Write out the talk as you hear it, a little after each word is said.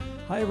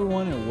Hi,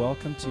 everyone, and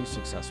welcome to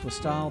Success with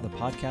Style, the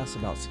podcast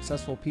about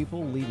successful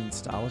people leading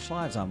stylish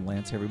lives. I'm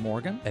Lance Henry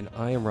Morgan. And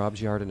I am Rob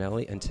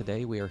Giardinelli, and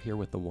today we are here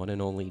with the one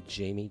and only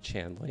Jamie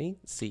Chandley,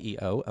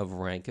 CEO of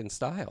Rank and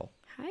Style.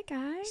 Hi,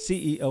 guys.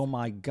 CEO,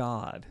 my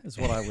God, is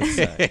what I would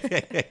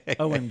say.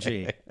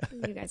 OMG.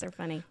 You guys are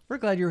funny. We're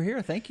glad you're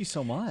here. Thank you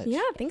so much.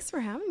 Yeah, thanks for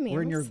having me.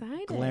 We're I'm in your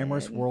excited.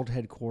 glamorous world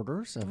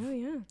headquarters of Oh,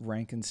 yeah.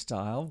 Rank and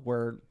Style,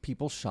 where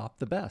people shop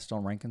the best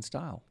on Rank and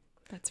Style.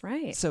 That's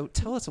right. So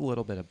tell us a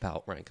little bit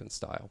about Rank and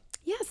Style.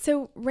 Yeah,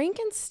 so Rank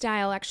and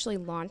Style actually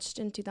launched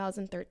in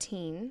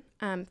 2013.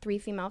 Three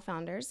female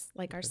founders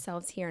like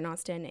ourselves here in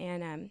Austin.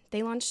 And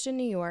they launched in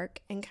New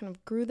York and kind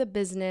of grew the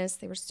business.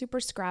 They were super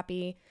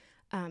scrappy,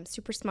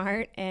 super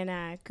smart,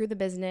 and grew the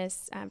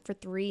business for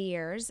 3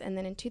 years. And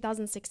then in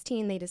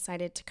 2016, they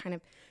decided to kind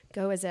of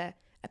go as a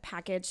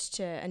package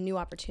to a new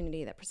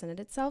opportunity that presented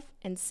itself.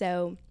 And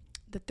so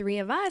the three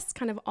of us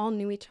kind of all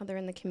knew each other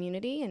in the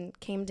community and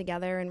came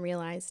together and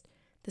realized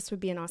this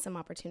would be an awesome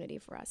opportunity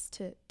for us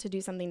to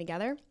do something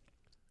together.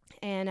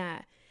 And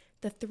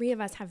the three of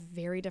us have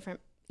very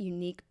different,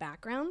 unique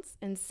backgrounds.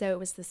 And so it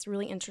was this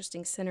really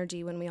interesting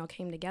synergy when we all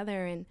came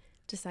together and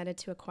decided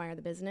to acquire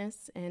the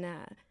business. And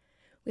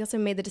we also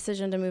made the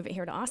decision to move it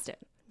here to Austin,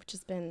 which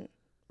has been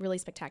really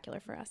spectacular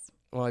for us.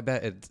 Well, I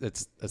bet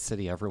it's a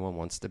city everyone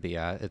wants to be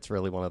at. It's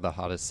really one of the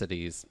hottest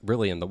cities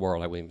really in the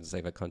world. I wouldn't even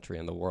say the country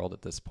in the world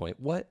at this point.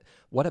 What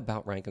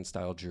about Rank and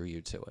Style drew you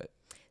to it?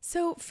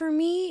 So for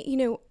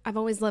me, I've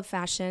always loved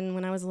fashion.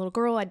 When I was a little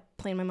girl, I'd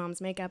play my mom's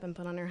makeup and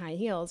put on her high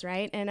heels,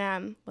 right?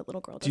 And what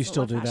little girl doesn't Do you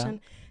still love do fashion?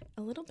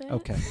 that? A little bit.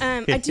 Okay.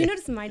 I do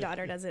notice my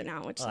daughter does it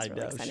now, which is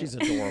really exciting. She's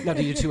adorable. Now,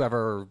 do you two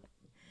ever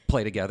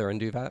play together and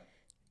do that?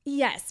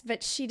 Yes,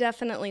 but she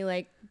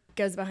definitely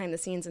goes behind the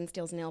scenes and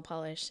steals nail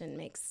polish and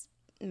makes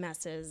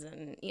messes,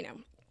 and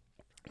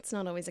it's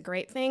not always a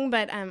great thing.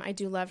 But I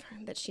do love her,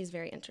 that she's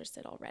very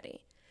interested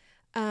already.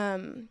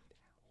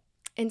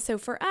 And so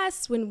for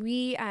us, when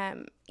we,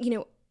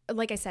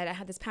 like I said, I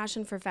had this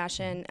passion for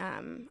fashion.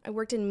 I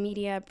worked in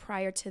media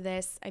prior to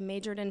this. I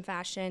majored in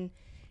fashion.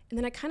 And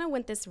then I kind of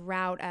went this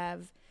route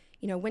of,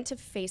 went to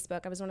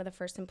Facebook. I was one of the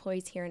first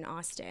employees here in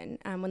Austin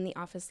when the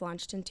office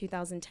launched in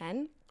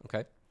 2010.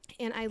 Okay.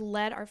 And I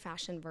led our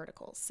fashion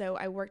vertical. So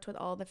I worked with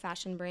all the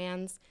fashion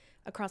brands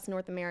across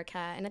North America.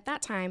 And at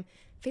that time,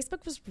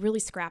 Facebook was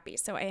really scrappy.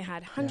 So I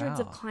had hundreds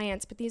of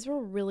clients, but these were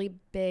really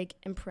big,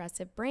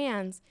 impressive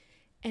brands.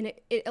 And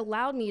it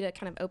allowed me to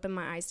kind of open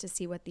my eyes to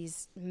see what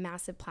these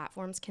massive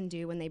platforms can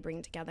do when they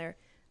bring together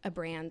a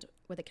brand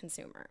with a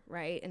consumer,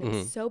 right? And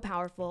it's so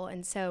powerful.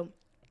 And so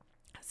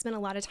I spent a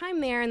lot of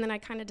time there. And then I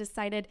kind of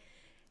decided,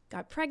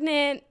 got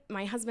pregnant.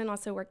 My husband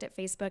also worked at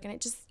Facebook. And it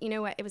just,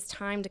 it was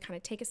time to kind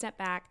of take a step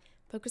back,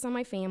 focus on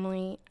my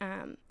family.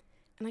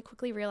 And I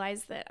quickly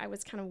realized that I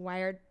was kind of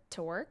wired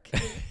to work.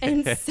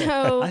 And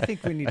so I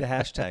think we need to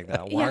hashtag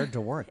that, wired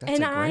to work. That's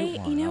a great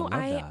one.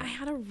 I love that. I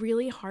had a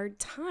really hard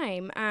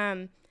time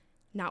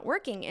not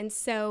working. And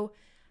so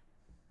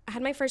I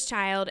had my first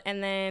child,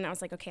 and then I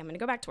was like, okay, I'm going to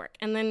go back to work.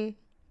 And then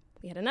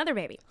we had another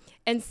baby.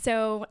 And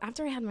so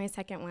after I had my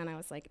second one, I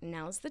was like,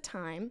 now's the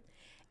time.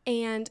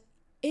 And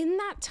in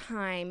that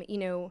time,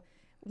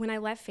 when I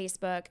left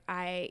Facebook,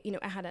 I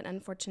had an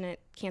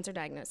unfortunate cancer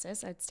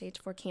diagnosis. I had stage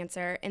 4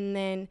 cancer. And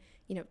then,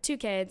 2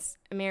 kids,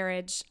 a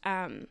marriage.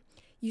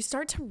 You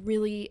start to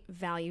really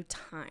value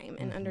time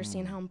and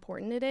understand how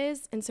important it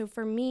is. And so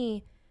for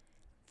me,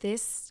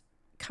 this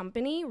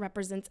company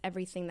represents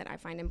everything that I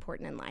find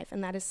important in life,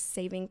 and that is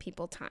saving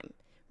people time,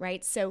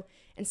 right? So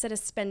instead of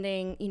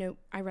spending,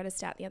 I read a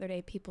stat the other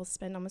day, people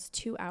spend almost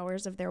 2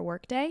 hours of their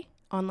workday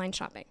online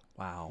shopping.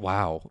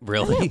 Wow.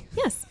 Really?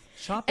 Yes.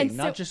 Shopping, And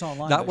not so- just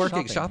online. Not but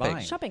working, shopping.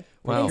 buying. Shopping.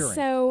 Wow. And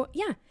so,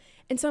 yeah.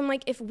 And so I'm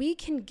like, if we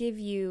can give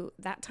you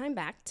that time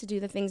back to do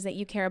the things that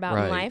you care about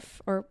in Right.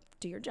 life or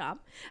do your job,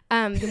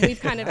 then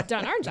we've kind of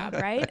done our job,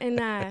 right?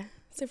 And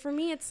so for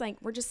me, it's like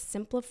we're just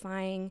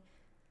simplifying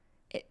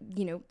it,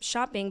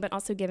 shopping, but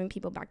also giving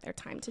people back their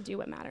time to do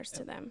what matters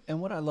to them. And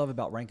what I love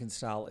about Rank and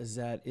Style is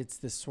that it's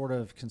this sort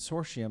of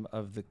consortium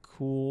of the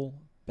cool,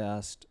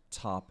 best,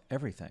 top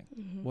everything.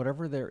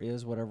 Whatever there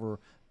is, whatever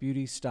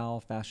beauty,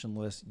 style, fashion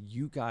list,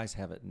 you guys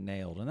have it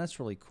nailed. And that's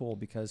really cool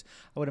because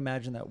I would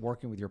imagine that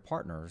working with your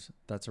partners,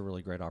 that's a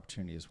really great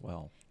opportunity as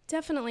well.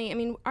 Definitely. I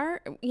mean,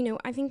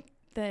 I think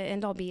the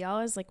end all be all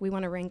is we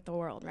want to rank the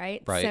world,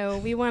 right? Right. So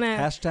we want to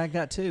Hashtag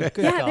that too.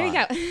 Good yeah, God. there you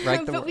go.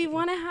 Rank the But we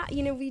want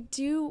to we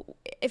do,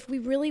 if we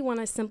really want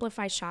to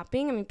simplify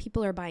shopping, I mean,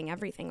 people are buying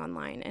everything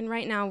online. And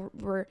right now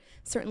we're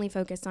certainly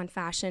focused on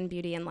fashion,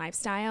 beauty, and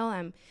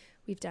lifestyle.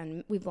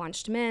 We've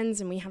launched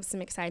men's, and we have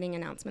some exciting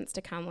announcements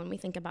to come when we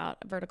think about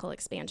vertical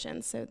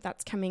expansion. So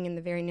that's coming in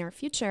the very near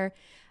future.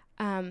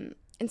 And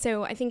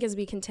so I think as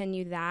we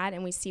continue that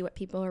and we see what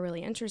people are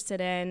really interested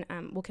in,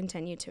 we'll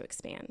continue to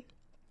expand.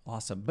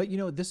 Awesome. But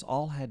this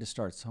all had to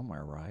start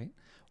somewhere, right?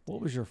 What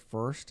was your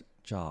first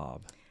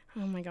job?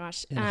 Oh my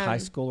gosh. In high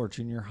school or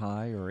junior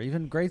high or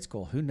even grade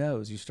school? Who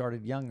knows? You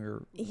started young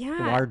or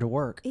wired to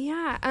work.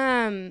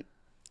 Yeah.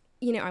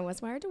 I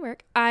was wired to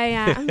work.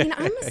 I mean,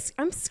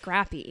 I'm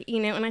scrappy,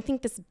 and I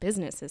think this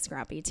business is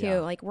scrappy too. Yeah.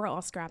 Like we're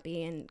all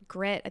scrappy, and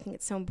grit. I think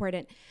it's so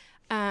important.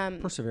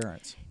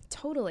 Perseverance.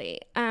 Totally.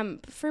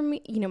 For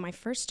me, my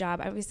first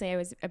job, obviously I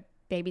was a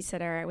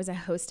babysitter. I was a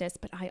hostess,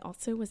 but I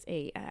also was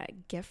a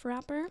gift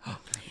wrapper.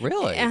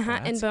 Really? In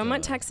That's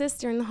Beaumont, good. Texas,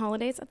 during the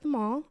holidays at the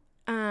mall.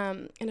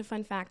 And a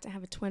fun fact, I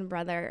have a twin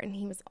brother, and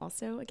he was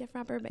also a gift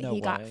wrapper, but No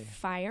he got way.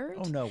 fired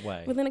Oh, no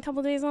way. within a couple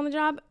of days on the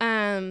job.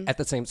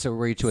 So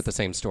were you two at the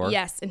same store?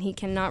 Yes, and he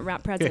cannot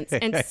wrap presents.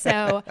 And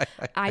so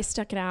I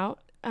stuck it out.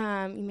 You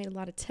made a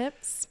lot of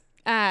tips.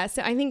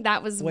 So I think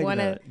that was Wait a one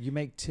of... minute. You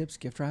make tips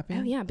gift wrapping?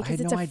 Oh, yeah, I because had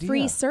it's no a idea.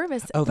 free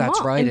service at Oh, the that's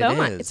mall right, in it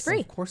Beaumont. is. It's free.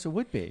 Of course it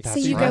would be. That's So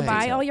you right. go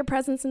buy all your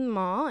presents in the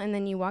mall, and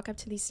then you walk up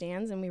to these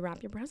stands, and we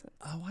wrap your presents.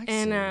 Oh, I see.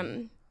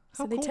 And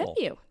so How they tip cool.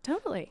 you.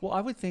 Totally. Well,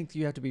 I would think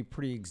you have to be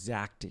pretty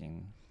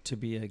exacting to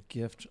be a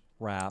gift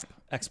wrap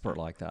expert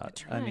like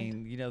that. I tried.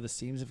 mean, the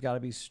seams have got to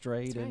be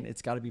straight That's and right.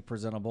 it's got to be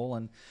presentable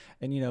and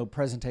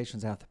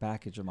presentation's half the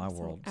package in my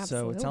world. So it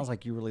Absolutely. sounds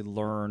like you really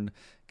learn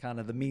kind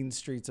of the mean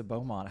streets of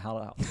Beaumont,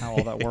 how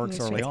all that works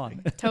Mean early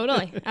streets.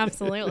 on.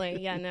 Absolutely.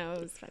 Yeah, no,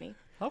 it was funny.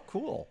 How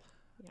cool.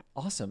 Yeah.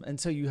 Awesome. And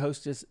so you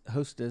hosted.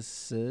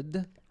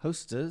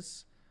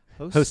 Hosted.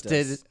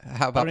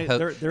 How about I mean,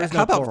 there's how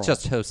no about plural.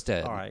 just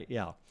hosted? All right,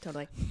 yeah.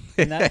 Totally.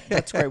 And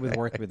that's great with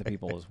working with the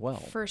people as well.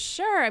 For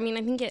sure. I mean,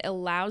 I think it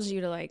allows you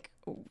to like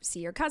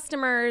see your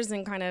customers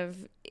and kind of,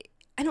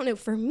 I don't know.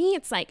 For me,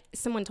 it's like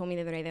someone told me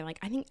the other day, they're like,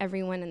 I think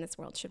everyone in this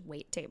world should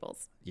wait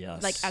tables.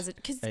 Yes. Like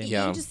because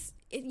Yeah.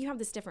 you have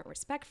this different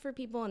respect for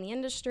people in the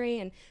industry,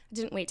 and I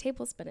didn't wait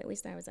tables, but at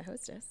least I was a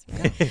hostess.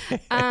 Right?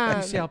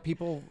 You see how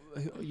people,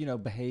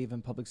 behave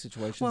in public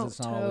situations. Well, It's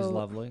not always to-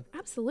 lovely.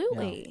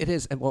 Absolutely. It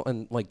is,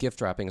 and like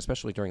gift wrapping,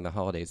 especially during the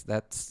holidays,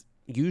 that's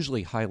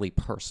usually highly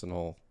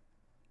personal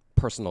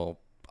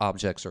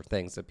objects or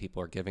things that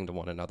people are giving to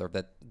one another.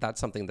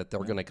 That's something that they're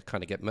going to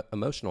kind of get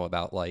emotional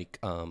about, like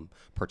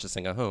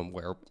purchasing a home,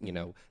 where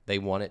they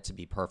want it to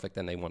be perfect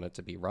and they want it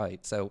to be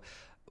right. So,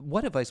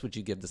 what advice would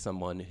you give to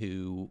someone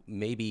who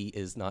maybe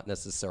is not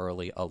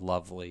necessarily a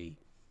lovely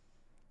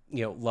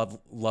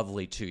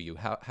to you?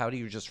 How do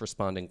you just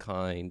respond in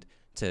kind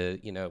to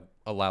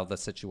allow the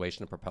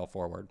situation to propel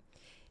forward?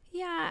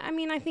 Yeah, I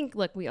mean, I think,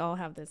 look, we all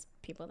have those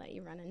people that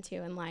you run into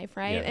in life,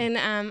 right? Yeah.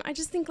 And I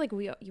just think, like,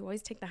 you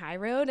always take the high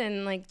road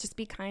and, like, just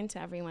be kind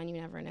to everyone. You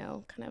never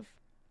know kind of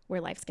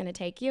where life's going to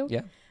take you.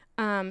 Yeah.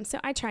 So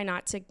I try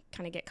not to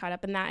kind of get caught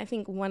up in that. I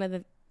think one of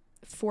the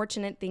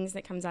fortunate things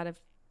that comes out of,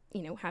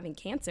 having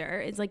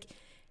cancer is, like,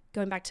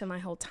 going back to my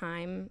whole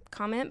time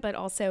comment, but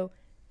also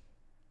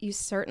you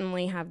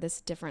certainly have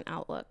this different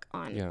outlook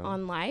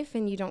on life,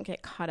 and you don't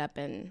get caught up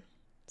in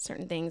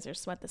certain things or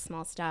sweat the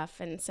small stuff.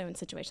 And so in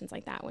situations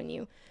like that, when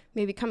you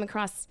maybe come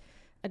across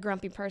a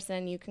grumpy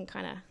person, you can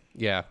kind of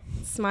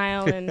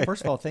smile and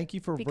First of all, thank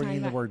you for Be bringing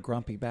kind the back. word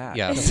grumpy back.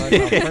 Yes. Because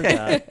I've not heard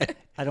that,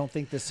 I don't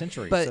think this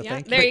century. But- so yeah,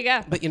 thank there you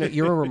go. But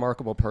you're a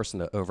remarkable person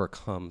to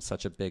overcome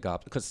such a big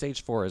because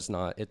stage 4 is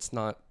not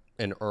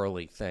an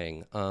early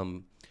thing.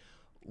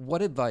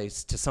 What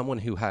advice to someone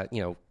who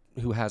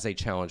has a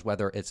challenge,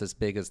 whether it's as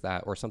big as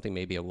that or something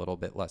maybe a little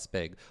bit less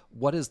big?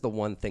 What is the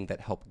one thing that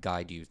helped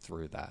guide you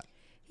through that?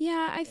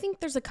 Yeah, I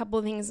think there's a couple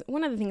of things.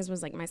 One of the things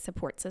was like my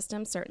support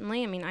system,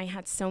 certainly. I mean, I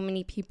had so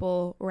many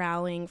people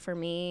rallying for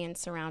me and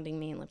surrounding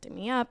me and lifting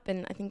me up.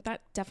 And I think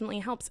that definitely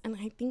helps. And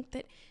I think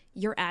that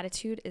your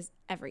attitude is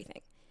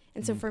everything.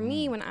 And so for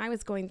me, when I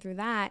was going through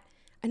that,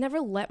 I never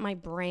let my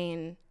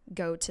brain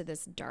go to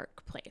this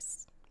dark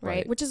place,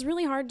 right? Which is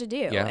really hard to do.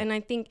 Yeah. And I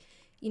think,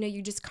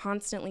 you just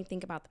constantly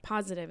think about the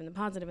positive and the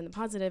positive and the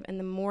positive. And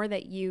the more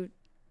that you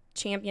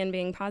champion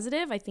being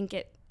positive, I think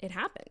it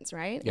happens,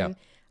 right? Yeah. And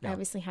I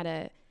obviously had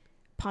a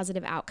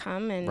positive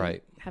outcome and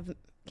have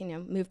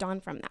moved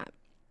on from that.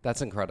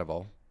 That's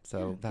incredible.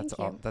 So Yeah, thank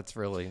you. that's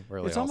really,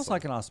 really It's almost awesome.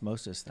 like an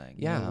osmosis thing.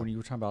 Yeah. When you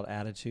were talking about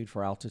attitude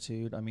for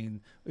altitude, I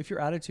mean, if your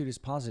attitude is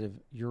positive,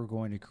 you're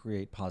going to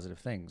create positive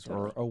things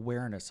or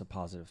awareness of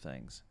positive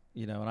things.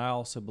 And I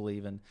also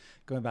believe in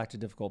going back to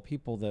difficult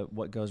people that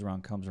what goes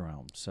around comes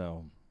around.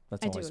 So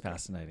that's I do always agree.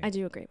 fascinating. I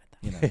do agree with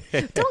that.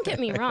 You know. Don't get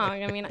me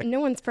wrong. I mean, no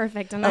one's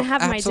perfect, and I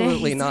have my days.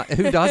 Absolutely not.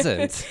 Who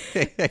doesn't?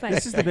 But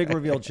This is the big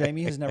reveal.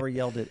 Jamie has never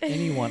yelled at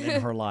anyone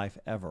in her life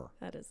ever.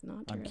 that is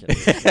not I'm true.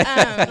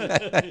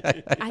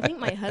 kidding. I think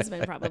my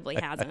husband probably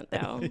hasn't,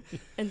 though.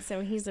 And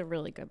so he's a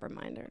really good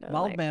reminder to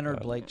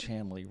Mild-mannered Blake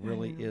Chanley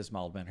really is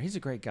mild-mannered. He's a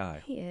great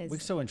guy. He is. We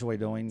so enjoy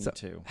knowing you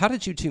two. How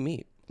did you two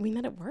meet? We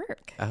met at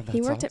work. Oh, He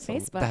that's worked awesome.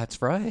 at Facebook.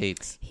 That's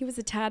right. He was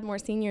a tad more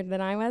senior than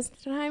I was at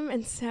the time,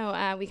 and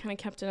so we kind of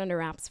kept it under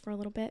wraps for a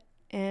little bit.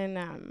 And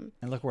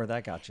And look where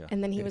that got you.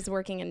 then he was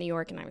working in New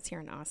York, and I was here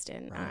in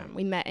Austin.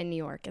 We met in New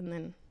York, and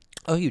then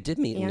Oh, you did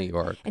meet in Yeah. New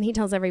York. and he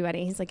tells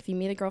everybody, he's like, if you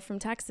meet a girl from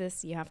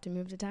Texas, you have to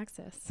move to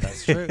Texas.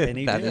 That's true. And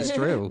he That did. is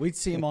true. We'd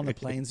see him on the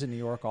planes in New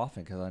York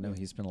often because I know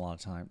he spends a lot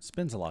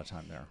of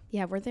time there.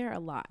 Yeah, we're there a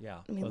lot. Yeah,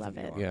 we both love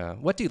of you it. are. Yeah.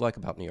 What do you like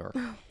about New York?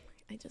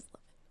 I just love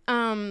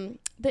it.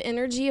 The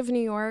energy of New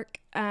York.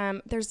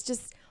 There's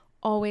just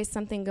always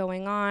something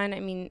going on. I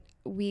mean,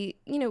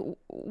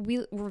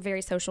 we're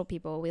very social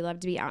people. We love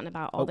to be out and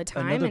about all the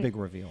time. Another big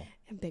reveal.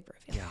 A big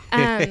reveal.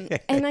 Yeah.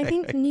 And I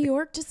think New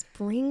York just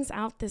brings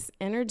out this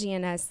energy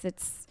in us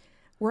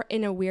we're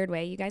in a weird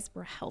way. You guys,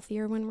 we're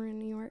healthier when we're in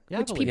New York, Yeah,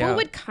 which people yeah.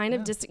 would kind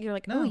of you're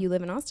like, No. oh, you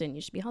live in Austin, you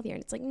should be healthier.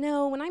 And it's like,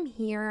 no, when I'm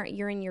here,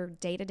 you're in your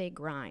day-to-day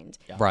grind.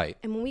 Yeah. Right.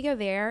 And when we go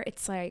there,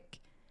 it's like,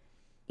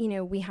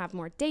 we have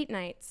more date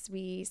nights.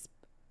 We,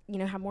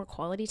 have more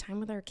quality time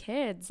with our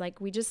kids. Like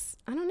I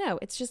don't know.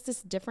 It's just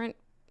this different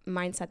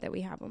mindset that we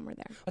have when we're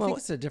there. I think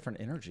it's a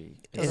different energy.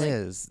 It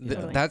is.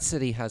 Totally. That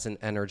city has an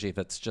energy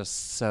that's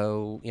just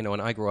so,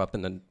 and I grew up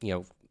in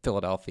the,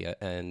 Philadelphia,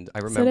 and I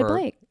remember. So did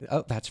Blake.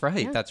 Oh, that's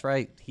right. Yeah. That's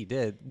right. He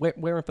did.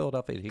 Where in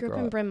Philadelphia did he Grew grow up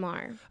in up? Bryn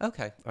Mawr.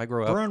 Okay, I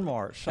grew up. Bryn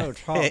Mawr, so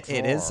top It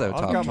is so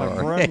drawer. top I've got my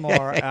drawer. Bryn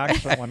Mawr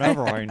accent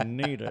whenever I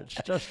need it.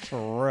 It's just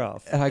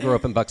terrific. And I grew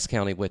up in Bucks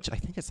County, which I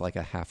think is like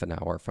a half an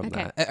hour from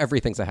Okay. that.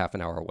 Everything's a half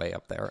an hour away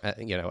up there,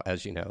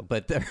 as you know.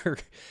 But there,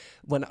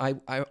 when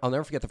I'll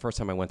never forget the first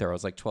time I went there. I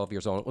was like 12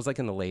 years old. It was like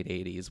in the late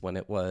 80s when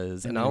it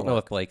was, and I don't know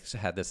if Blake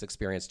had this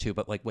experience too,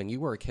 but like when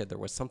you were a kid, there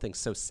was something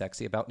so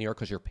sexy about New York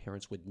because your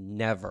parents would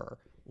never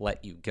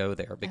let you go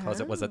there because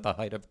it was at the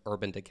height of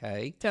urban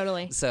decay.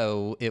 Totally.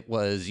 So it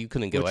was, you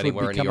couldn't go Which would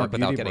anywhere in New become a York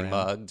without beauty getting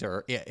brand. mugged,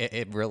 or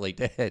it really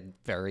did.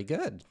 Very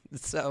good.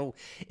 So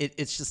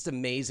it's just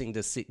amazing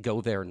to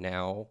go there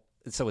now.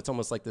 So it's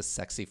almost like this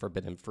sexy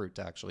forbidden fruit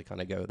to actually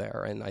kind of go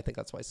there. And I think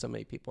that's why so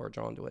many people are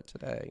drawn to it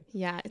today.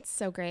 Yeah, it's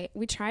so great.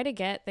 We try to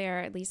get there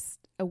at least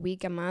a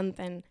week a month,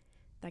 and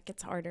that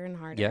gets harder and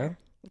harder. Yeah.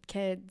 With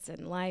kids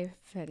and life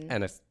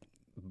And a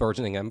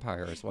burgeoning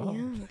empire as well.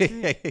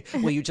 Yeah,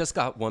 Well, you just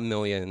got 1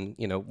 million,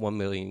 1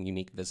 million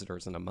unique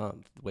visitors in a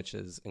month, which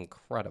is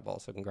incredible.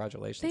 So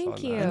congratulations Thank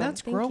on you. that. And that's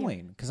Thank you.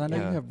 growing because I know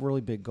Yeah. you have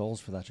really big goals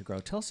for that to grow.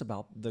 Tell us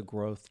about the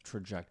growth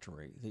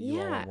trajectory that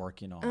you all Yeah. are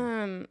working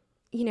on.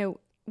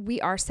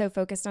 We are so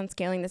focused on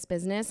scaling this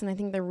business. And I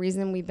think the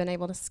reason we've been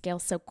able to scale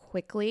so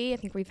quickly, I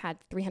think we've had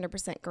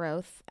 300%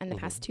 growth in the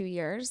past 2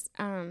 years,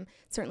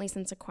 certainly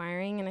since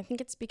acquiring. And I think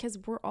it's because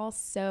we're all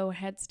so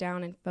heads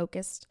down and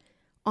focused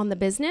on the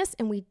business,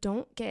 and we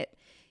don't get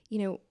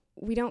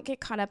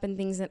caught up in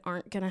things that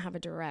aren't going to have a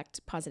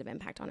direct positive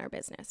impact on our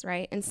business,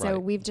 right? And so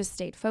Right. we've just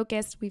stayed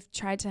focused. We've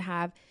tried to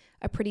have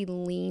a pretty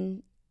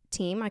lean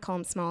team. I call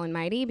them small and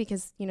mighty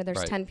because, there's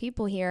Right. 10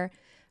 people here,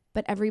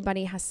 but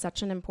everybody has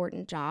such an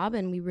important job,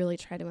 and we really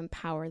try to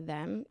empower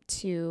them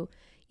to,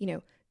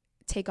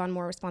 take on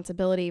more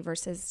responsibility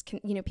versus,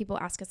 people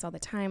ask us all the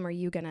time, are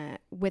you going to,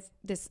 with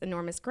this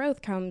enormous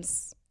growth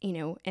comes,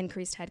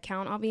 increased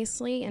headcount,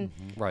 obviously. And,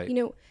 Right.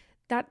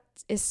 that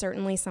is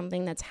certainly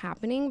something that's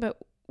happening, but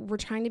we're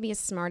trying to be as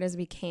smart as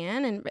we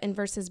can, and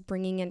versus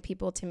bringing in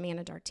people to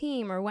manage our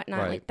team or whatnot,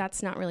 Right. like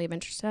that's not really of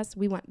interest to us.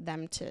 We want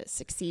them to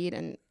succeed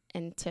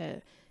and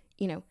to,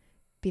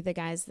 be the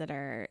guys that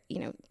are,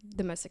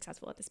 the most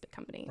successful at this big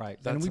company. Right.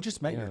 And That's- we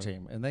just met yeah. your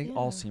team, and they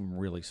all seem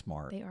really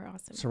smart. They are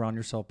awesome. Surround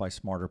yourself by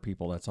smarter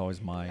people. That's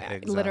always my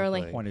Exactly.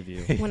 Literally. point of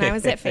view. When I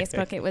was at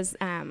Facebook, it was,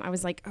 I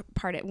was like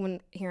part of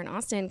when here in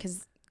Austin,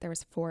 because there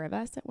was 4 of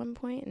us at one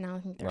point, and now I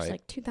think there's Right.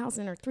 like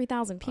 2,000 or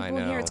 3,000 people in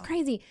know. here. It's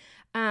crazy.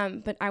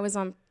 But I was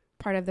on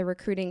part of the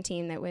recruiting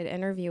team that would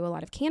interview a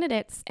lot of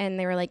candidates, and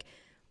they were like,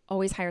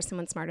 always hire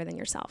someone smarter than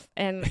yourself.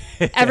 And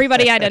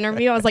everybody I'd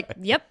interview, I was like,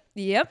 yep,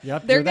 Yep,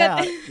 they're you're good.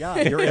 that.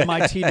 Yeah, your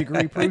MIT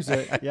degree proves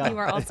it. Yeah. You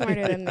are all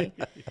smarter than me.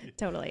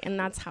 Totally. And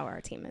that's how our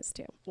team is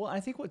too. Well,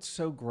 I think what's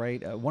so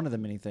great, one of the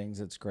many things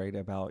that's great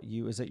about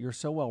you is that you're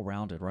so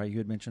well-rounded, right? You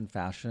had mentioned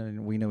fashion,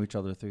 and we know each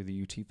other through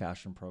the UT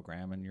fashion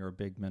program, and you're a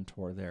big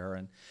mentor there.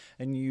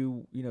 And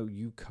you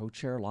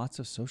co-chair lots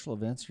of social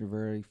events. You're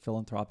very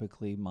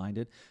philanthropically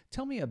minded.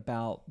 Tell me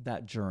about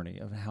that journey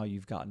of how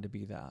you've gotten to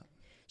be that.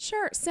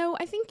 Sure. So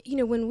I think,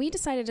 when we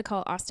decided to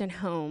call Austin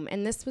home,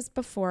 and this was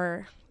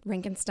before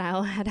Rankin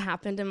Style had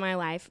happened in my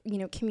life,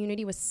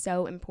 community was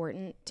so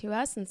important to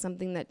us and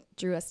something that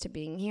drew us to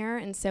being here.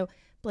 And so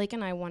Blake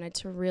and I wanted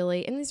to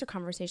really, and these are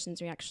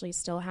conversations we actually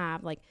still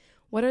have, like,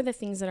 what are the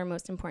things that are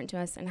most important to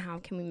us, and how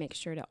can we make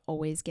sure to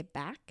always give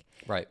back?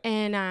 Right.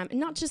 And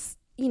not just,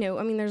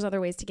 there's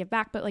other ways to give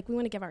back, but like we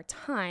want to give our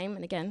time.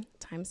 And again,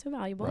 time's so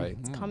valuable. Right.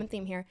 It's a common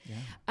theme here.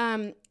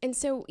 Yeah. And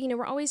so,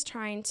 we're always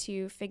trying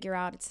to figure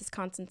out, it's this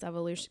constant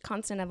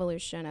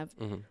evolution of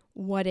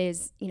what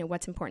is,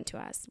 what's important to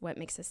us, what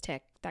makes us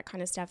tick, that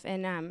kind of stuff.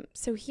 And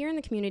so here in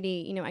the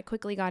community, I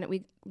quickly got it.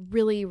 We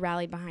really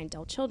rallied behind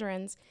Dell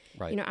Children's,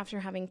 Right.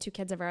 After having 2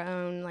 kids of our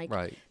own, like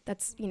Right.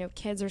 that's,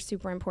 kids are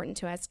super important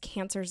to us.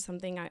 Cancer is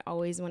something I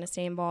always want to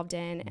stay involved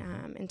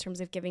in terms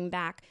of giving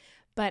back.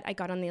 But I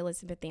got on the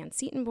Elizabeth Ann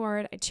Seton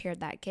board. I chaired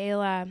that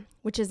gala,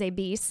 which is a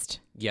beast.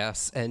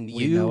 Yes, and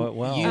We you know it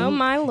well. Oh,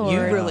 my Lord. You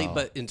really, Wow.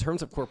 but in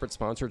terms of corporate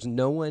sponsors,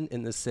 no one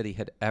in the city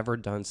had ever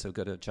done so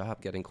good a job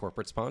getting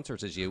corporate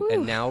sponsors as you.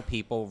 And now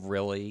people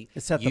really,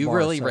 It set the you bar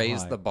really so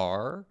raised high. the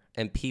bar,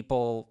 and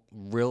people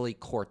really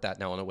court that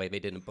now in a way they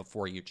didn't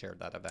before you chaired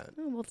that event.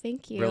 Oh, well,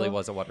 thank you. Really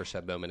was a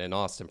watershed moment in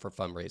Austin for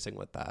fundraising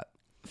with that.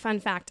 fun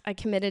fact, I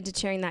committed to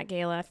chairing that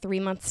gala 3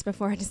 months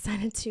before I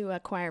decided to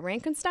acquire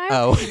Rankin Style.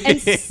 Oh. And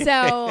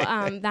so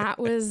that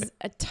was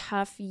a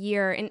tough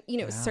year. And,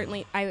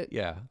 certainly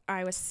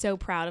I was so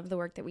proud of the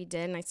work that we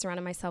did. And I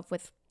surrounded myself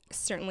with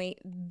certainly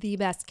the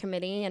best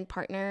committee and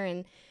partner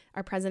and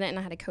our president, and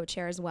I had a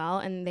co-chair as well.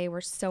 And they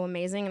were so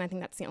amazing. And I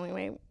think that's the only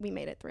way we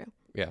made it through.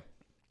 Yeah.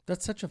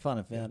 That's such a fun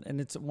event,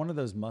 and it's one of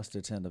those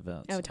must-attend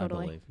events. Oh,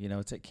 totally. I believe.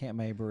 It's at Camp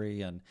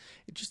Mabry, and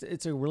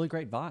it's a really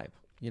great vibe.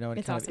 And it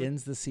It's kind awesome. of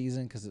ends the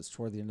season because it's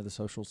toward the end of the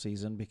social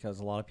season, because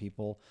a lot of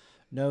people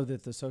know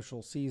that the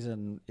social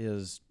season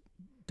is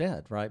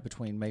dead, right,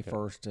 between May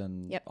 1st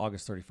and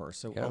August 31st.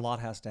 So a lot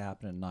has to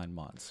happen in 9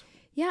 months.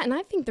 Yeah, and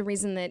I think the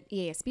reason that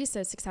EASB is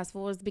so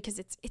successful is because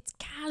it's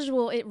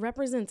casual. It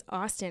represents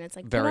Austin. It's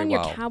like put on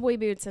your cowboy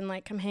boots and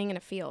like come hang in a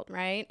field,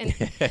 right? And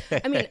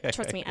I mean,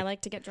 trust me, I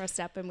like to get dressed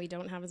up, and we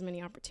don't have as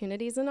many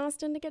opportunities in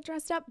Austin to get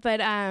dressed up.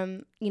 But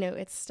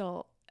it's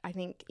still, I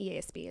think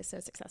EASB is so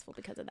successful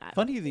because of that.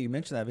 Funny that you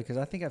mentioned that, because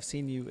I think I've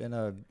seen you in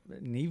an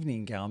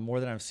evening gown more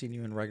than I've seen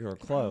you in regular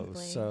clothes.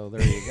 Probably. So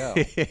there you go.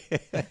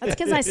 That's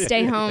because I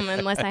stay home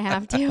unless I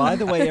have to. By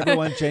the way,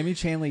 everyone, Jamie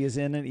Chanley is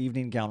in an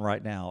evening gown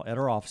right now at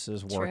her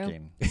offices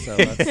working. So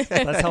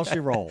that's how she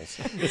rolls.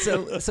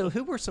 So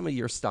who were some of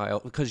your style?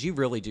 Because you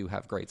really do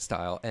have great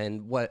style.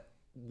 And what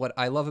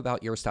I love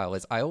about your style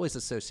is I always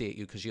associate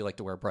you because you like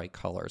to wear bright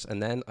colors.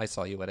 And then I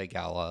saw you at a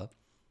gala,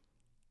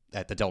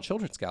 at the Dell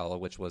Children's Gala,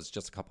 which was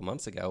just a couple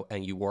months ago,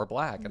 and you wore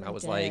black. And I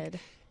was like,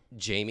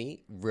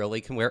 Jamie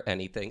really can wear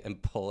anything and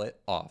pull it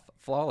off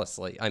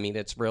flawlessly. I mean,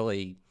 it's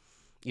really,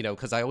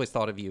 because I always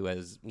thought of you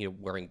as,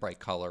 wearing bright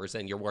colors,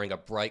 and you're wearing a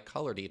bright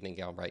colored evening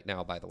gown right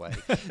now, by the way.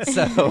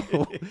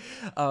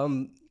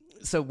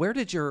 So where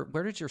did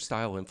your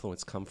style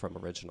influence come from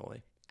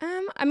originally?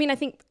 I mean, I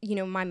think,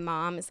 my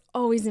mom is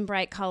always in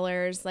bright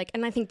colors,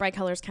 and I think bright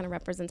colors kind of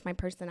represents my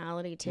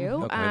personality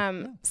too.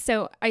 Okay.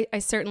 So I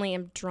certainly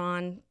am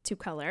drawn to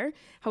color.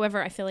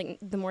 However, I feel like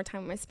the more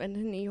time I spend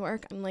in New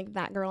York, I'm like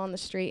that girl on the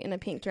street in a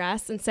pink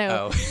dress. And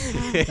so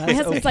my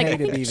husband's like, I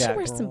think you should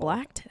wear some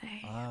black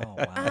today. Oh,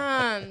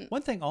 wow.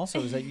 One thing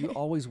also is that you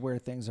always wear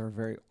things that are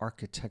very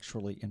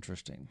architecturally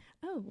interesting.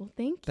 Oh, well,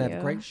 thank They you.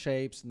 have great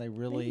shapes, and they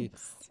really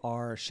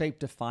are shape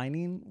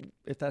defining,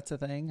 if that's a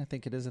thing. I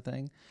think it is a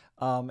thing.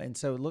 And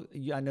so look,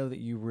 I know that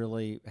you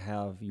really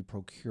you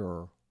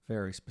procure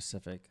very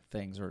specific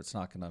things, or it's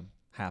not going to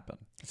happen.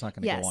 It's not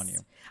going to go on you.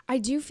 I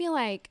do feel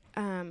like,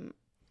 I'm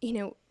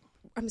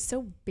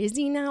so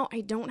busy now.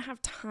 I don't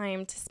have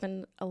time to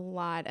spend a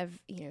lot of,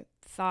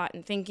 thought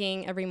and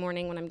thinking every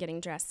morning when I'm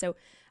getting dressed. So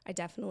I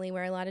definitely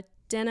wear a lot of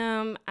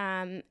denim,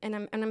 and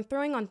I'm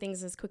throwing on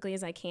things as quickly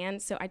as I can.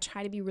 So I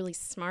try to be really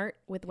smart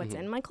with what's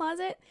in my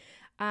closet,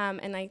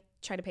 and I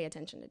try to pay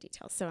attention to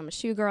details. So I'm a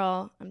shoe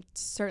girl. I'm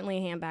certainly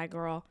a handbag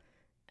girl,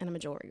 and I'm a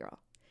jewelry girl.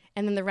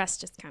 And then the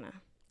rest just kind of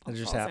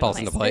falls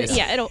into place.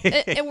 Yeah,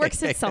 it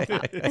works itself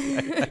out.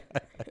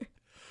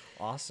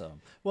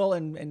 Awesome. Well,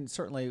 and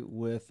certainly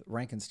with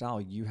Rankin Style,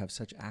 you have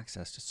such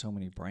access to so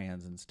many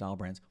brands and style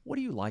brands. What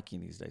are you liking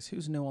these days?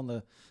 Who's new on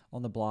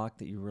the block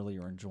that you really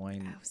are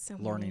enjoying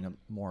learning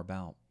more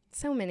about?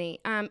 So many.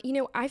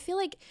 I feel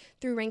like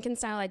through Rankin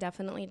Style, I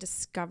definitely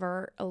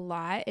discover a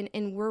lot,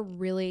 and we're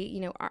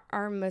really,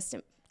 our most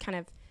kind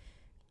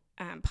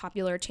of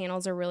popular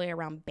channels are really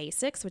around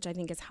basics, which I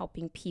think is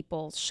helping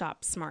people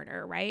shop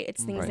smarter, right?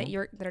 It's things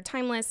that are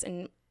timeless,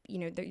 and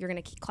that you're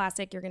going to keep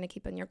classic, you're going to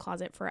keep in your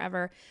closet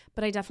forever.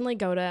 But I definitely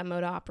go to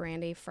Moda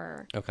Operandi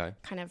for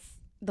kind of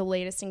the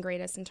latest and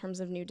greatest in terms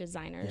of new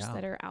designers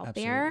that are out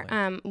there.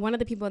 One of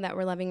the people that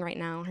we're loving right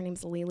now, her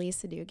name's Lily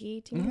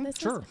Sadugi. Do you know this?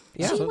 Sure.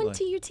 Yeah. She went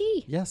to UT.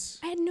 Yes.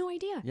 I had no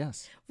idea.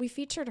 Yes. We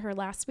featured her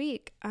last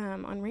week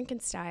on Rankin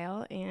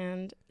Style,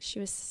 and she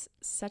was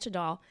such a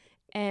doll.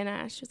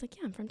 And she was like,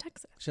 yeah, I'm from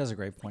Texas. She has a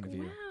great point of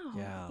view.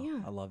 Wow.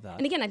 Yeah, I love that.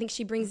 And again, I think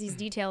she brings these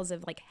details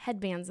of like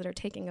headbands that are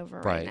taking over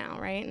right now,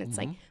 right? And it's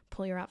like,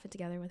 pull your outfit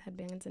together with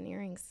headbands and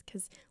earrings.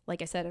 Because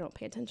like I said, I don't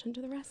pay attention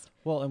to the rest.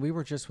 Well, and we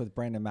were just with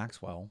Brandon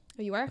Maxwell.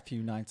 Oh, you are? A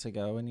few nights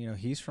ago. And,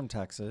 he's from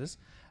Texas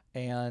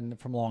and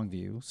from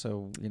Longview.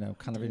 So,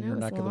 kind of in your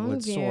neck of the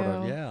woods, sort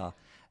of. Yeah.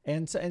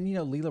 And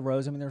Leela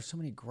Rose, I mean, there's so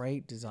many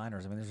great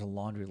designers. I mean, there's a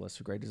laundry list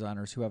of great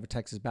designers who have a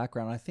Texas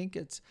background. I think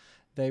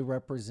they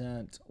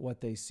represent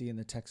what they see in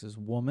the Texas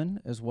woman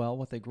as well,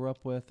 what they grew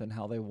up with, and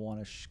how they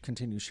want to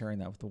continue sharing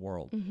that with the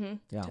world. Mm-hmm.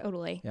 Yeah.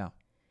 Totally. Yeah.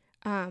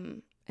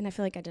 And I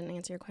feel like I didn't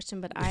answer your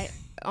question, but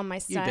on my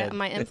style,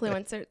 my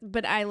influencer,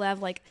 but I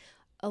love like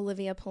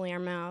Olivia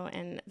Palermo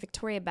and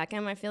Victoria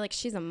Beckham. I feel like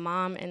she's a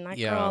mom, and that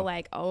girl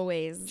like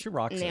always she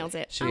rocks nails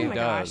it. She oh my does.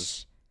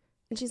 gosh.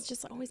 And she's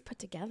just always put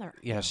together.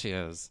 Yeah, she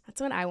is.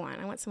 That's what I want.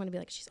 I want someone to be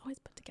like, she's always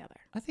put together.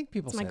 I think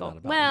people say my goal.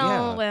 that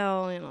about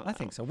Well, I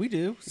think so. We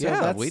do. So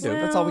yeah, we do.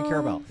 That's all we care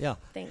about. Yeah.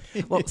 Thank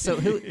you. Well, so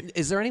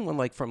is there anyone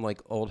like from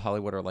like old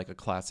Hollywood or like a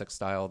classic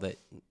style that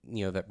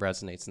that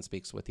resonates and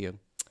speaks with you?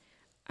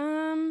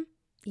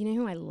 You know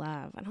who I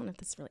love? I don't know if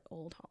this is really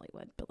old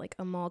Hollywood, but like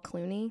Amal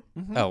Clooney.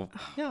 Mm-hmm. Oh,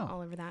 yeah.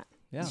 All over that.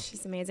 Yeah.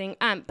 She's amazing.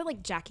 But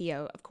like Jackie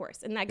O, of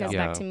course. And that goes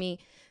back to me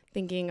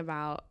thinking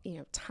about,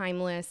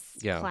 timeless,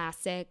 Yeah.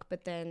 classic,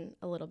 but then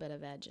a little bit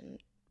of edge and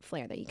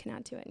flair that you can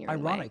add to it in your own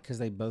Ironic way. because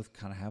they both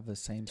kind of have the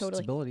same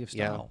Totally. stability of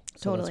Yeah. style. So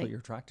that's Totally. what you're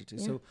attracted to.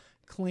 Yeah. So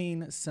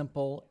clean,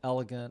 simple,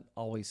 elegant,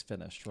 always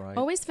finished, right?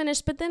 Always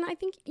finished, but then I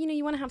think,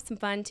 you want to have some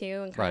fun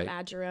too and kind of Right.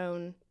 add your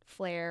own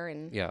flair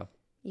and Yeah.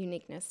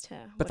 uniqueness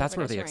to But that's whatever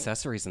where it is the you're wearing.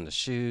 accessories and the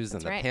shoes and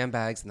That's the right.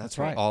 handbags, and that's That's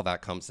where right. all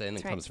that comes in and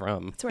That's right. comes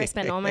from. That's where I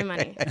spend all my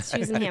money.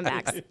 Shoes and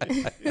handbags.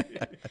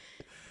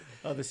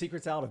 Oh, the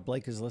secret's out if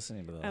Blake is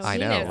listening to this. Oh, I he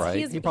know, knows.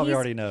 right? He probably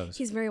already knows.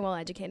 He's very well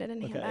educated in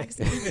handbags.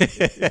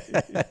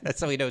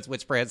 So he knows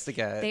which brands to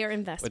get. They are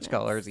investments. Which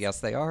colors? Yes,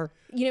 they are.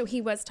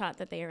 He was taught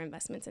that they are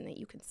investments and that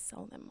you could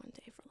sell them one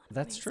day for a lot of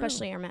That's money, true.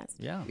 especially Hermes.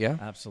 Yeah. Yeah.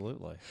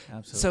 Absolutely. So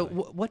Absolutely.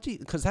 what do you?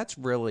 Because that's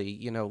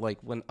really, like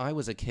when I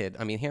was a kid.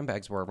 I mean,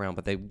 handbags were around,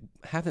 but they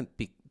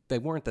they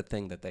weren't the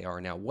thing that they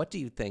are now. What do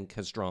you think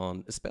has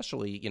drawn,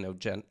 especially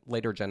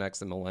later Gen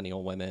X and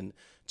millennial women,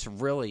 to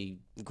really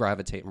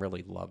gravitate and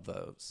really love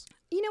those?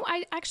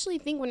 I actually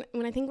think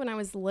when I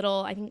was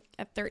little, I think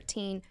at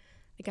 13,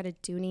 I got a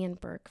Dooney and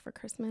Burke for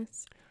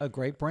Christmas. A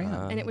great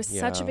brand. And it was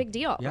such a yeah. big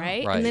deal, Yeah.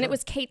 right? Right. And then Sure. it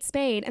was Kate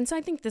Spade. And so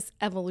I think this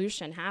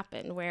evolution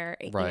happened where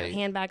Right.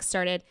 handbags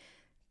started.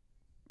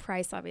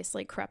 Price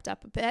obviously crept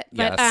up a bit.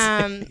 Yes.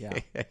 But, Yeah.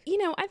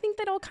 I think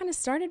that all kind of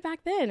started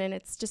back then. And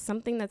it's just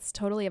something that's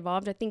totally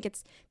evolved. I think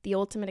it's the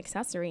ultimate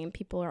accessory and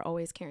people are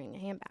always carrying a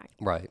handbag.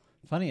 Right.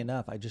 Funny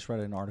enough, I just read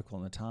an article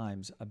in the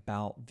Times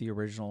about the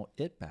original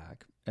It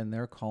bag, and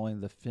they're calling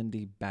the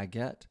Fendi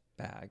Baguette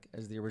bag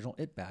as the original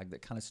It bag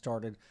that kind of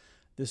started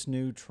this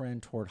new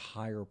trend toward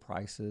higher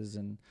prices.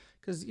 And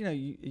because, it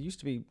used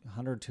to be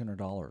 $100,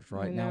 $200,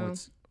 right? Now know.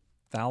 it's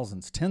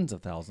thousands, tens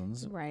of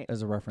thousands, Right.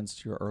 as a reference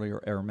to your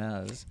earlier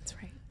Hermes. That's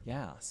right.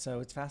 Yeah, so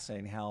it's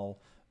fascinating how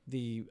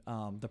the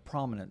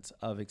prominence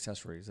of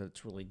accessories,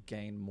 it's really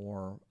gained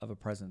more of a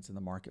presence in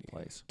the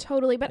marketplace.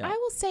 Totally. But Yeah. I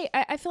will say,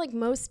 I feel like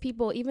most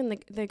people, even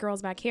the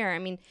girls back here, I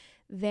mean,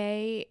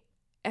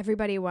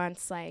 everybody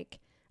wants like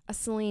a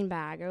Celine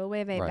bag or a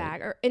Loewe Right.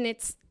 bag,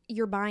 and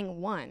you're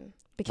buying one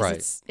because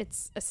Right.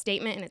 it's a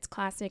statement and it's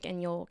classic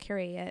and you'll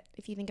carry it.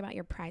 If you think about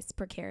your price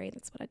per carry,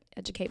 that's what I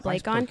educate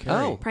Price Blake per on.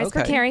 carry. Oh, Price per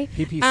okay. carry.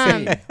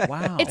 PPC.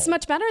 Wow. It's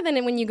much better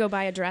than when you go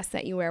buy a dress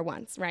that you wear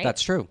once, right?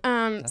 That's true.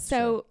 That's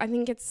So true. I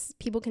think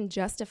people can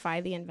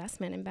justify the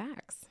investment in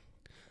bags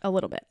a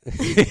little bit.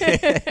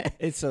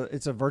 It's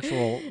a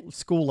virtual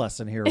school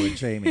lesson here with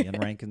Jamie and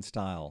Rankin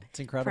Style. It's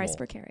incredible. Price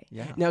per carry.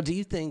 Yeah. Now, do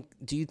you think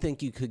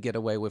you could get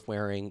away with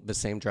wearing the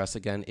same dress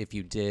again if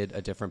you did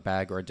a different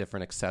bag or a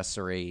different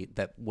accessory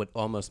that would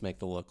almost make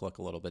the look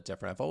a little bit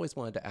different? I've always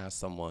wanted to ask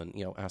someone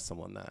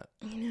that.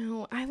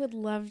 I would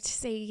love to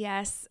say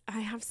yes.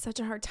 I have such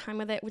a hard time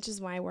with it, which is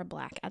why I wore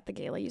black at the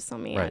gala you saw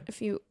me Right. at a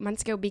few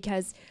months ago,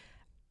 because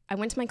I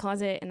went to my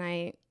closet and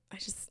I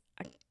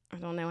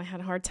don't know, I had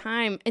a hard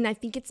time. And I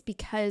think it's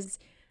because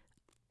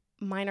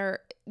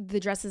the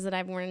dresses that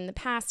I've worn in the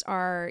past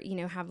are,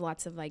 have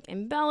lots of like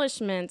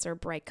embellishments or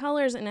bright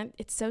colors, and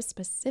it's so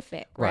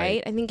specific, right?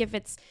 Right. I think if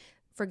it's,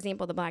 for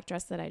example, the black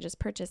dress that I just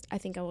purchased, I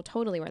think I will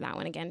totally wear that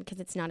one again because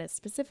it's not as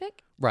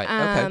specific. Right.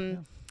 Okay.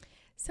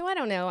 So I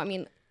don't know. I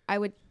mean, I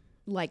would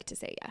like to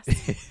say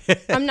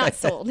yes. I'm not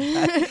sold.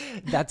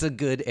 That's a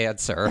good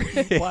answer.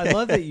 Well, I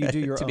love that you do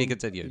your To own, be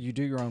continued. You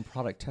do your own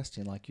product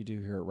testing like you do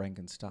here at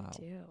Rankin Style. I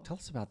do. Tell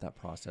us about that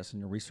process and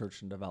your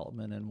research and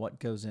development and what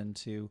goes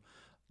into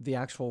the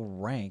actual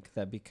rank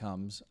that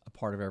becomes a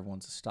part of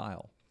everyone's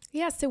style.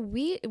 Yeah, so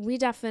we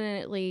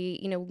definitely,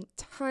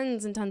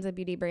 tons and tons of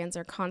beauty brands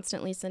are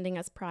constantly sending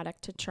us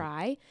product to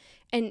try.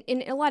 And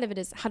a lot of it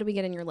is, how do we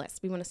get in your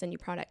list? We want to send you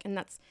product. And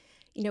that's,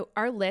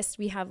 our list,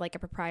 we have like a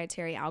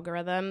proprietary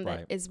algorithm that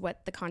Right. is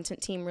what the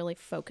content team really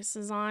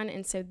focuses on.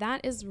 And so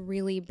that is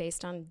really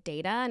based on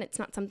data, and it's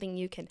not something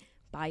you can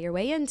buy your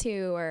way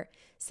into or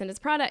send us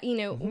product.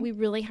 We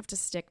really have to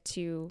stick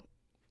to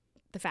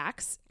the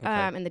facts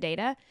and the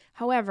data.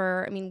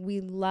 However, I mean, we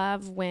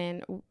love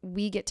when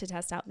we get to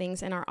test out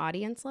things, and our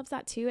audience loves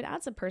that too. It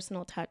adds a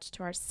personal touch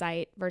to our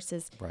site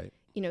versus, Right.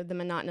 the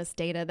monotonous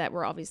data that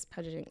we're always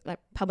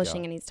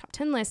publishing in these top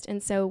 10 lists.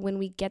 And so when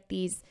we get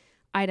these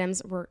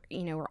items, we're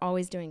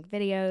always doing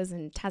videos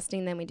and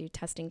testing them. We do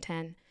testing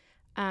 10.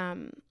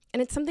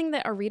 And it's something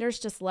that our readers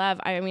just love.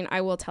 I mean, I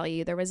will tell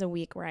you, there was a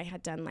week where I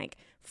had done like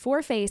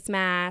 4 face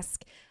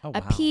masks, Oh, a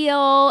wow.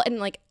 peel, and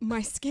like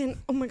my skin,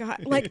 oh my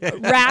God, like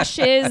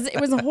rashes. It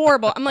was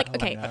horrible. I'm like, Oh,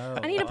 okay, no.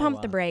 I need to Oh, pump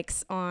wow. the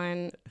brakes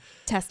on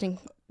testing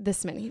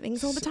this many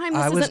things all the time.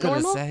 I This was isn't going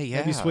to normal. say, yeah.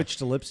 Have you switched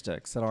to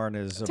lipsticks that aren't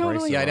as Totally.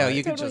 abrasive? Yeah, I know. right?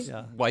 You can Totally. just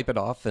Yeah. wipe it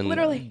off and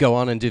Literally. go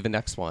on and do the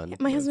next one.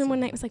 My husband one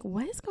night was like,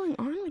 what is going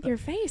on with your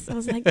face? I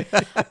was like,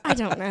 I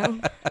don't know.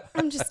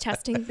 I'm just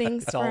testing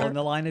things It's all in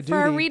the line of for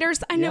our duty.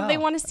 readers. I know Yeah. they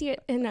want to see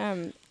it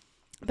in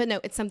but no,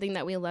 it's something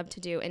that we love to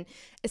do, and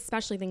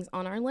especially things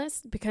on our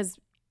list, because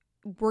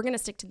we're going to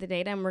stick to the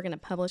data and we're going to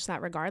publish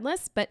that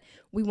regardless, but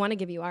we want to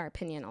give you our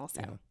opinion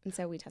also. Yeah. And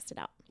so we test it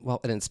out.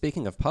 Well, and then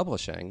speaking of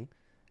publishing,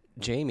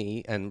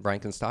 Jamie and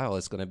Rankin Style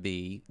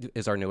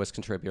is our newest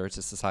contributor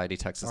to Society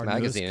Texas Our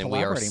Magazine, newest and we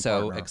are collaborating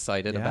so partner.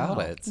 excited Yeah.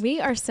 about it. We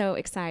are so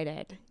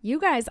excited. You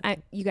guys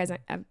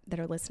that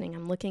are listening,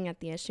 I'm looking at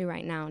the issue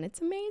right now, and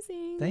it's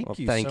amazing. Thank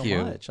you thank so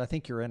you. much. I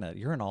think you're in it.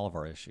 You're in all of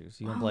our issues.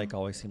 You and Blake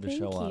always seem to thank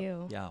show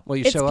you. up. Yeah. Well,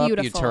 you It's show up, you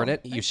beautiful. turn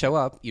it, you show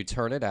up, you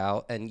turn it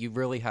out, and you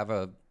really have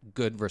a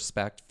good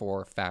respect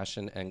for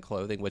fashion and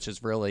clothing, which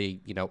is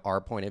really, our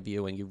point of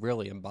view, and you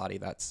really embody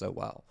that so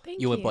well.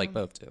 Thank You and you. Blake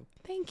both do.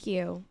 Thank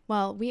you.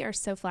 Well, we are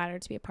so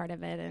flattered to be a part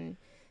of it, and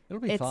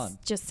It'll be it's fun.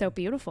 just so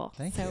beautiful.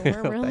 Thank so you.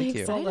 we're really Thank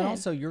you. excited. Well, and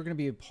also you're going to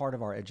be a part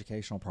of our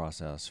educational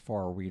process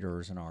for our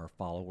readers and our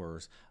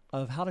followers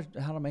of how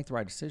to make the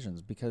right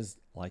decisions, because,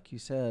 like you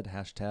said,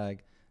 hashtag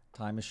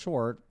time is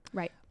short.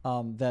 Right.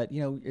 That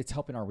it's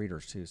helping our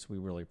readers too. So we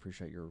really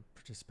appreciate your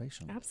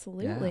participation.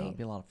 Absolutely. Yeah, it'll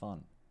be a lot of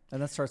fun.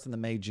 And that starts in the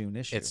May-June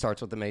issue. It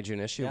starts with the May June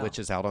issue, Yeah. which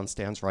is out on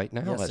stands right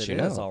now, yes, as it you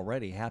know. is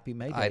already. Happy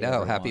May Day. I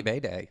know. Happy everyone. May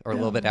Day, or a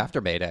little bit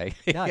after May Day.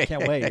 Yeah, I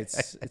can't wait.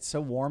 It's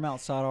so warm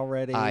outside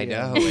already. I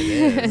know and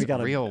it is. We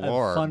got real a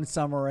warm. fun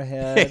summer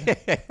ahead.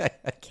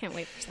 Can't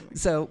wait for summer.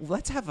 So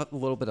let's have a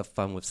little bit of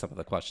fun with some of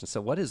the questions.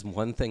 So what is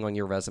one thing on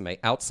your resume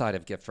outside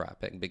of gift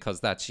wrapping, because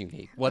that's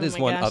unique? What Oh is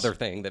my one gosh. other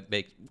thing that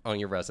on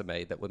your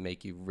resume that would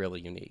make you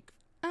really unique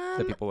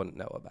that people wouldn't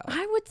know about?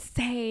 I would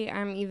say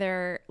I'm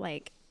either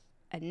like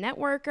a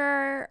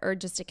networker or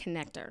just a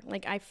connector.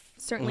 Like I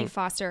certainly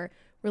foster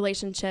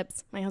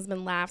relationships. My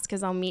husband laughs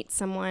because I'll meet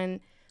someone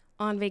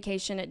on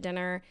vacation at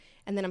dinner,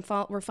 and then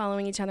we're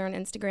following each other on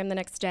Instagram the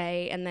next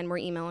day, and then we're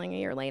emailing a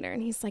year later,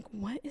 and he's like,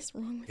 "What is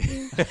wrong with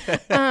you?"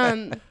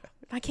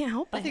 I can't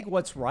help it. I think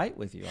what's right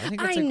with you. I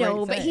think that's I a know,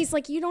 great but thing. he's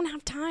like, "You don't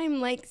have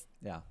time." Like,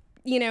 Yeah.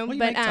 you know, Well, you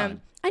but make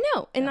time. I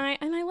know, and I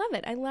love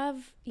it. I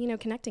love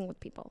connecting with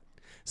people.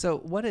 So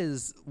what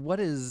is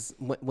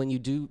when you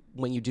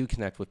do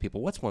connect with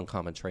people? What's one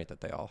common trait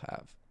that they all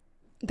have?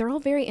 They're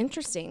all very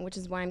interesting, which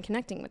is why I'm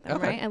connecting with them,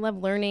 Okay. right? I love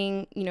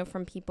learning,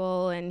 from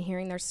people and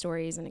hearing their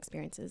stories and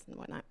experiences and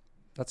whatnot.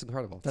 That's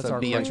incredible. That's so our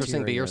be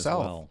interesting, be criteria as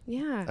yourself, well.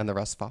 Yeah. and the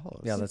rest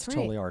follows. Yeah, that's right.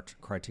 totally our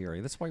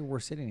criteria. That's why we're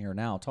sitting here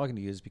now talking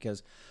to you, is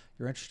because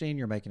you're interesting.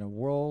 You're making a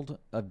world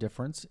of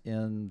difference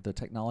in the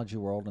technology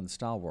world and the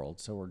style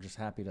world. So we're just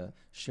happy to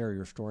share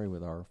your story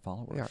with our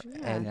followers. We are.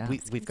 Yeah. And Yeah.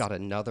 we've got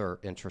another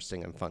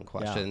interesting and fun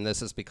question. Yeah. And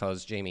this is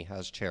because Jamie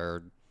has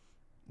chaired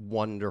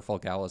wonderful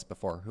galas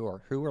before.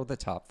 Who are the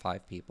top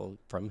 5 people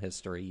from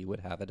history you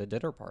would have at a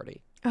dinner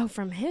party? Oh,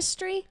 from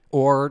history?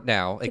 Or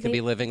now, it could be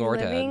living or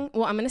dead.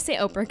 Well, I'm going to say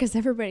Oprah because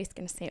everybody's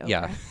going to say Oprah.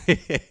 Yeah.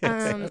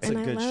 That's and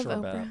a good I love sure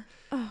Oprah. bet.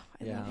 Oh,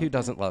 I Yeah. love Who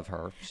doesn't love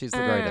her? She's the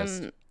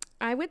greatest.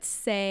 I would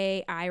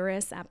say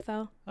Iris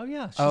Apfel. Oh,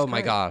 yeah. she's Oh,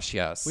 my great. gosh,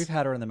 yes. We've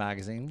had her in the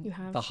magazine. You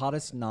have? The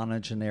hottest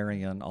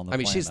nonagenarian on the I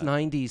mean, planet. she's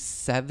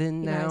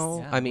 97 Yes. now.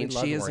 Yeah, I mean, we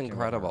loved she is working with her.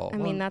 incredible. I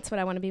mean, that's what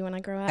I want to be when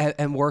I grow up.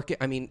 And work,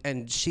 I mean,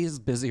 and she's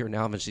busier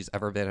now than she's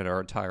ever been in her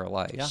entire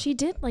life. Yeah. She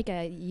did like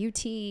a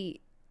UT.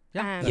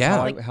 Yeah, that's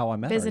Yeah. how I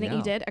met visiting her. you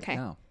yeah. did? Okay.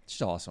 Yeah,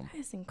 she's awesome. That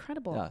is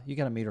incredible. Yeah, you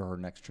got to meet her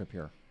next trip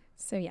here.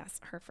 So, yes,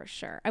 her for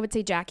sure. I would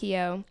say Jackie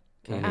O.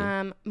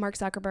 Mark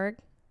Zuckerberg.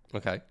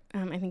 Okay.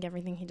 I think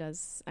everything he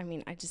does. I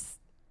mean,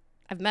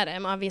 I've met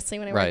him obviously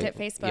when I Right, worked at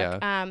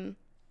Facebook. yeah.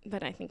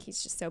 But I think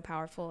he's just so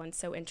powerful and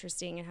so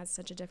interesting and has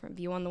such a different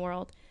view on the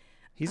world.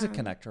 He's a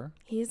connector.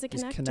 He is a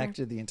He's connector.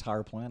 connected the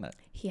entire planet.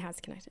 He has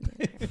connected.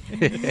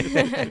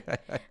 The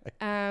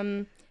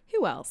entire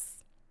who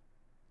else?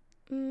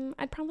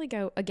 I'd probably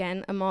go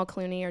again, Amal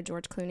Clooney or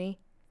George Clooney.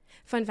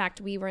 Fun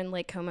fact: we were in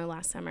Lake Como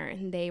last summer,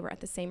 and they were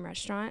at the same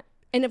restaurant.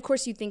 And of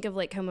course, you think of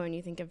Lake Como and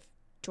you think of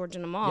George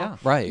and Amal. Yeah.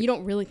 Right. You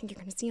don't really think you're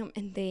going to see them.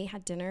 And they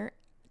had dinner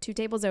 2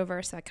 tables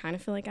over, so I kind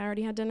of feel like I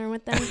already had dinner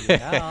with them.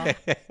 Yeah.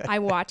 I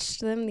watched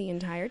them the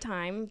entire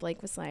time.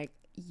 Blake was like,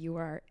 "You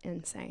are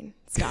insane.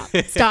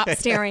 Stop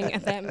staring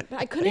at them."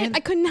 I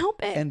couldn't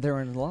help it. And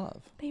they're in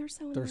love. they are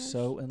so in They're love.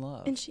 so in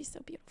love. And she's so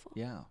beautiful.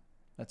 Yeah,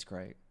 that's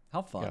great.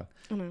 How fun. Yeah.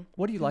 I know.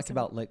 What do you like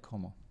about Lake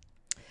Como?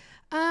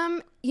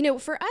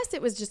 For us,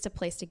 it was just a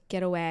place to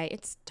get away.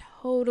 It's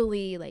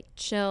totally like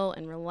chill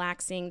and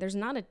relaxing. There's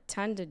not a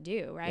ton to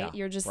do, right? Yeah,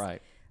 You're just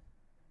right.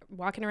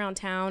 walking around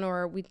town,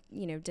 or we,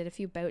 did a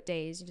few boat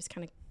days. You just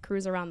kind of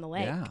cruise around the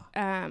lake.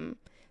 Yeah.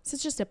 So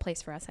it's just a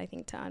place for us, I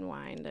think, to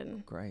unwind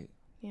and Great.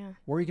 yeah.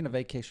 Where are you going to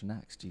vacation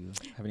next? Do you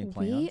have any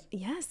plans?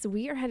 Yes,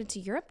 we are headed to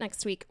Europe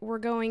next week. We're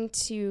going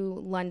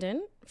to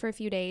London for a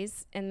few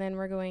days, and then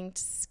we're going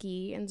to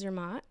ski in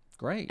Zermatt,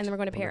 Great. and then we're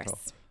going to Wonderful.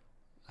 Paris.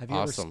 Have you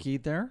Awesome. ever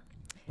skied there?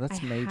 That's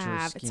I major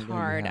have. skiing. It's that you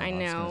hard. have, I was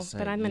know, gonna say.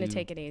 but I'm going to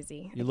take it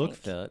easy. You I look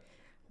think. fit.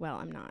 Well,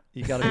 I'm not.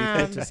 You got to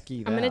be fit to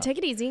ski that. I'm going to take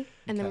it easy,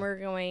 and then Okay. we're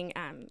going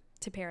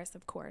to Paris,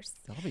 of course.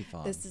 That'll be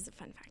fun. This is a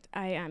fun fact.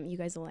 You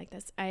guys will like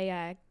this.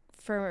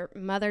 For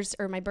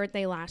my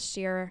birthday last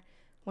year,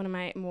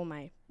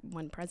 my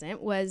one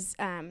present was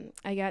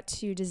I got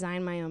to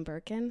design my own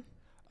Birkin,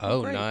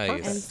 Oh, Great, nice.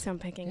 perfect. and so I'm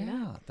picking it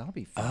yeah, up. that'll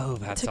be fun. Oh,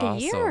 It that's took awesome.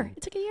 a year.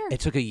 It took a year. It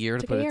took a year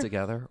to Took a put it year.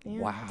 together. Yeah.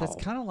 Wow. That's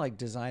kind of like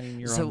designing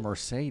your So- own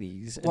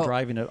Mercedes and Well-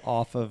 driving it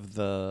off of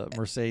the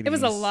Mercedes. It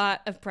was a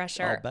lot of I'll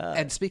pressure. bet.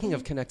 And speaking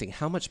of connecting,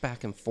 how much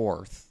back and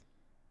forth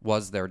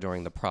was there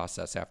during the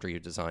process after you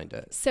designed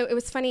it? So it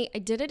was funny. I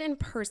did it in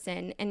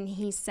person, and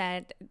he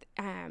said,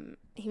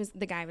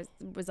 the guy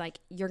was like,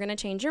 "You're gonna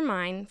change your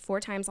mind 4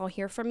 times. I'll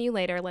hear from you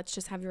later. Let's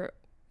just have your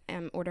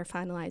order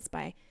finalized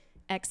by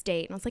X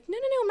date." And I was like, no,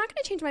 I'm not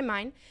gonna change my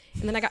mind.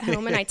 And then I got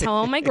home and I tell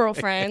all my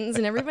girlfriends,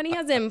 and everybody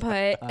has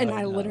input, and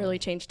I literally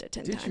changed it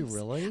 10 times. Did you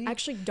really? I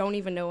actually don't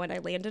even know what I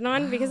landed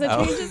on because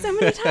I changed it so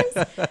many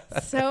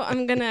times. So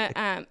I'm gonna,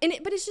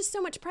 but it's just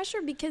so much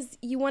pressure because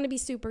you want to be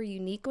super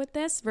unique with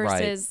this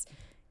versus,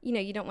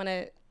 you don't want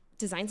to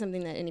design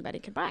something that anybody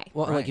could buy.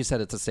 Well, like you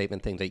said, it's a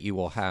statement thing that you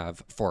will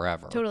have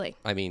forever. Totally.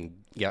 I mean,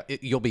 yeah,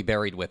 you'll be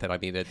buried with it. I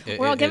mean,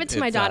 or I'll give it to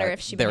my daughter if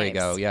she There behaves. you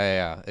go.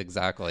 Yeah,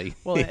 exactly.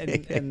 Well,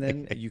 and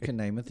then you can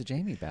name it the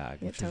Jamie bag,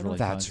 which is really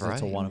That's fun. 'Cause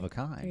It's a right. one of a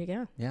kind. There you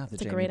go. Yeah, the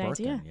It's a Jamie great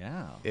Birkin. idea.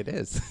 Yeah, It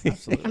is.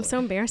 absolutely. I'm so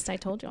embarrassed I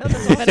told you all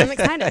this, but I'm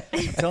excited.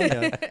 I'm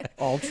telling you,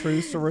 all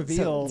truths to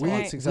reveal. we- on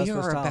we Successful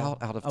are Style.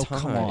 about out of Oh, time.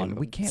 come on,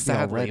 we can't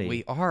Sadly, be already.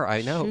 we are.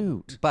 I know.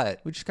 Shoot.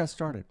 But We just got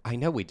started. I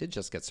know we did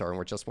just get started.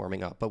 We're just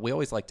warming up. But we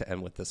always like to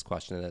end with this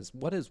question: is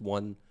what is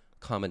one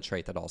common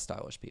trait that all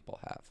stylish people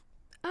have?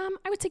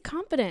 I would say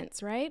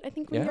confidence, right? I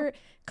think when Yeah. you're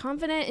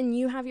confident and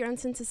you have your own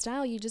sense of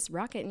style, you just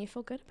rock it and you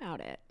feel good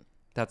about it.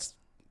 That's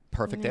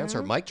perfect Yeah.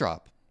 answer. Mic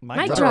drop.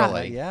 Mic drop.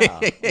 Literally.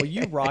 Yeah. Well,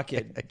 you rock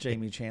it,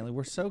 Jamie Chanley.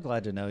 We're so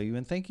glad to know you,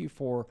 and thank you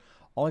for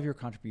all of your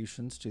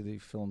contributions to the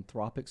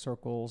philanthropic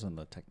circles and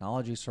the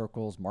technology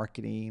circles,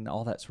 marketing,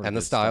 all that sort of And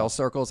the good style stuff.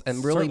 circles,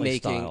 and really Certainly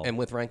making, style. and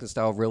with Rankin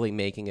Style, really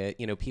making it,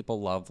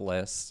 people love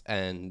lists,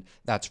 and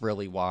that's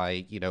really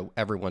why,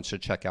 everyone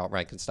should check out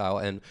Rankin Style.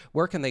 And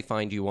where can they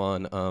find you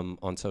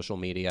on social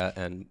media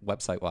and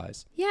website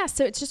wise? Yeah,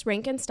 so it's just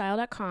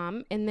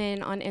rankinstyle.com. And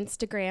then on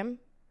Instagram,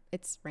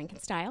 it's Rankin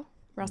Style.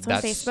 We're also on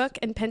That's- Facebook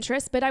and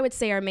Pinterest, but I would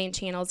say our main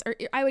channels, or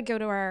I would go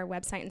to our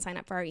website and sign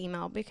up for our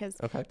email because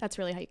that's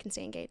really how you can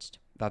stay engaged.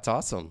 That's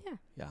awesome.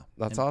 Yeah,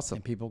 That's And- awesome.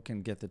 And people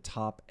can get the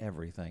top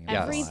everything. in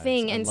Yes. their lives.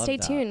 Everything. I And love stay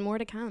that. tuned. More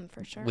to come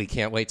for sure. We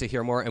can't wait to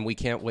hear more, and we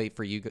can't wait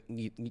for you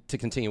to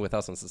continue with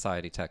us on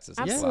Society Texas.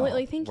 as well.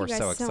 Absolutely. Thank you We're guys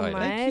so so excited.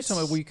 much. Thank you so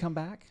much. Will you come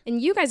back?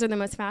 And you guys are the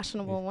most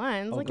fashionable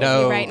ones. Look at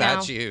No, you right now.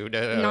 that's you.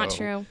 No. Not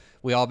true.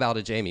 We all bow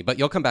to Jamie, but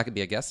you'll come back and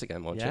be a guest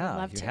again, won't Yeah,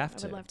 Love you to. have I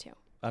to. would love to.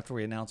 After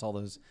you announce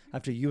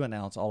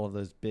all of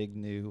those big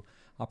new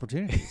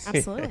opportunities.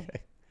 Absolutely.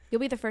 You'll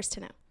be the first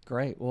to know.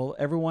 Great. Well,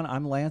 everyone,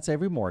 I'm Lance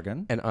Avery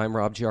Morgan. And I'm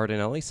Rob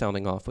Giardinelli,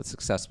 sounding off with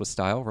Success with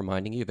Style,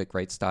 reminding you that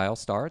great style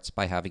starts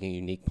by having a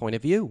unique point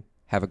of view.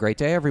 Have a great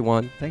day,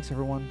 everyone. Thanks,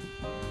 everyone.